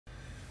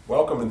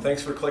Welcome and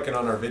thanks for clicking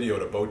on our video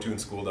to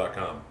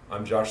bowtuneschool.com.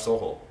 I'm Josh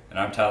Sohol. And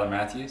I'm Tyler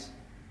Matthews.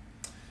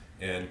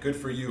 And good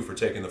for you for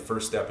taking the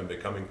first step in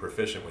becoming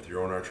proficient with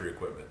your own archery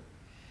equipment.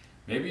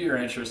 Maybe you're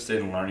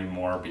interested in learning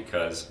more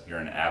because you're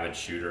an avid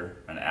shooter,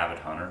 an avid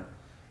hunter.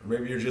 Or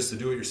maybe you're just a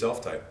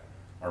do-it-yourself type.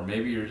 Or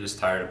maybe you're just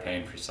tired of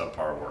paying for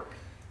subpar work.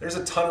 There's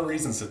a ton of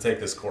reasons to take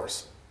this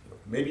course.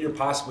 Maybe you're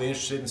possibly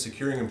interested in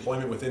securing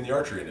employment within the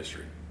archery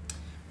industry.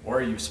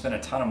 Or you've spent a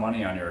ton of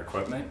money on your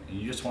equipment and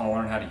you just want to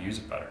learn how to use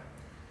it better.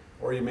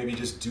 Or you maybe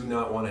just do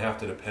not want to have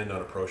to depend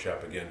on a pro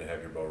shop again to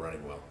have your bow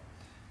running well.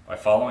 By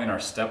following our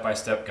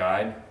step-by-step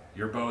guide,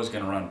 your bow is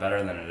going to run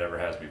better than it ever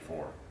has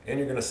before. And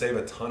you're going to save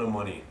a ton of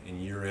money in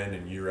year-end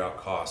and year-out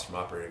costs from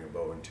operating a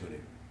bow and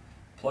tuning.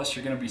 Plus,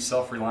 you're going to be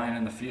self-reliant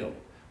in the field.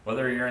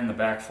 Whether you're in the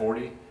back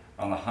 40 or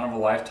on the hunt of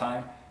a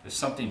lifetime, if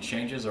something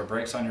changes or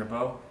breaks on your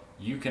bow,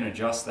 you can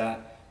adjust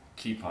that,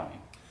 keep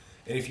hunting.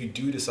 And if you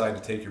do decide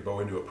to take your bow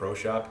into a pro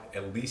shop,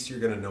 at least you're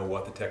going to know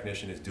what the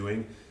technician is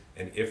doing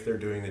and if they're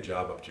doing the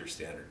job up to your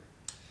standard.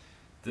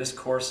 This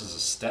course is a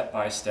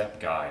step-by-step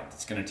guide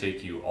that's going to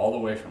take you all the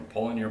way from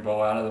pulling your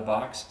bow out of the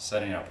box,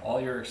 setting up all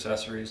your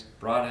accessories,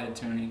 broadhead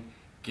tuning,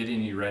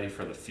 getting you ready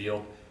for the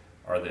field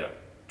or the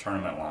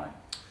tournament line.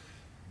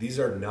 These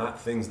are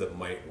not things that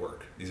might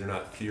work. These are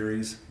not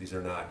theories. These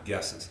are not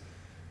guesses.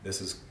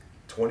 This is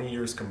 20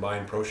 years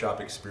combined pro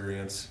shop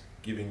experience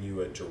giving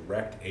you a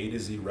direct A to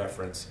Z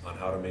reference on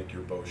how to make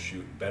your bow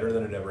shoot better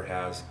than it ever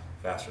has,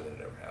 faster than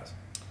it ever has.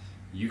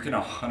 You can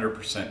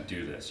 100%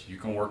 do this. You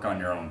can work on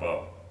your own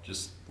bow.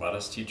 Just let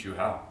us teach you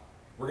how.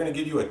 We're going to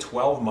give you a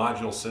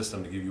 12-module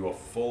system to give you a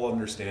full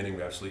understanding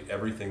of absolutely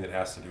everything that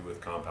has to do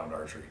with compound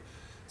archery.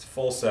 It's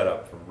full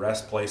setup from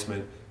rest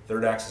placement,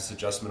 third axis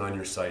adjustment on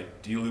your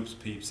sight, D-loops,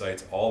 peep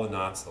sights, all the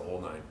knots, the whole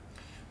nine.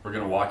 We're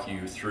going to walk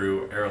you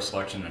through arrow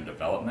selection and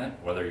development,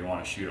 whether you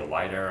want to shoot a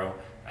light arrow,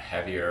 a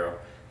heavy arrow,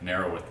 an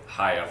arrow with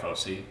high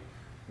FOC.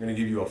 We're going to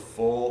give you a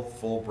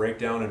full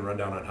breakdown and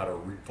rundown on how to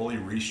fully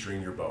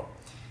restring your bow.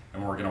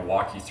 And we're going to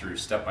walk you through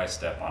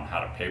step-by-step on how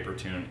to paper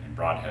tune and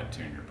broadhead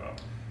tune your bow.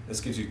 This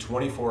gives you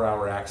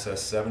 24-hour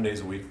access 7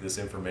 days a week to this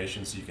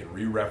information so you can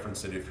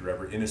re-reference it if you're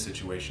ever in a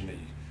situation that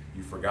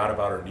you forgot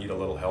about or need a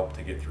little help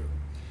to get through.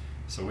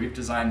 So we've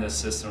designed this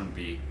system to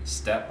be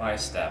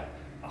step-by-step,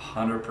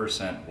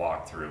 100%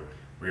 walkthrough.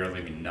 We are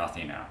leaving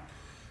nothing out.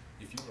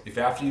 If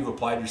after you've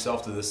applied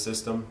yourself to this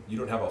system, you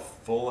don't have a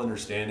full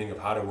understanding of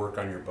how to work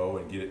on your bow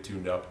and get it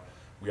tuned up,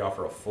 we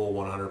offer a full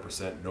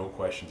 100% no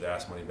questions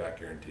asked money back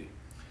guarantee.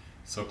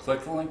 So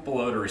click the link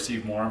below to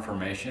receive more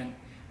information,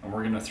 and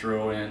we're going to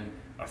throw in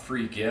a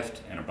free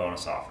gift and a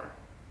bonus offer.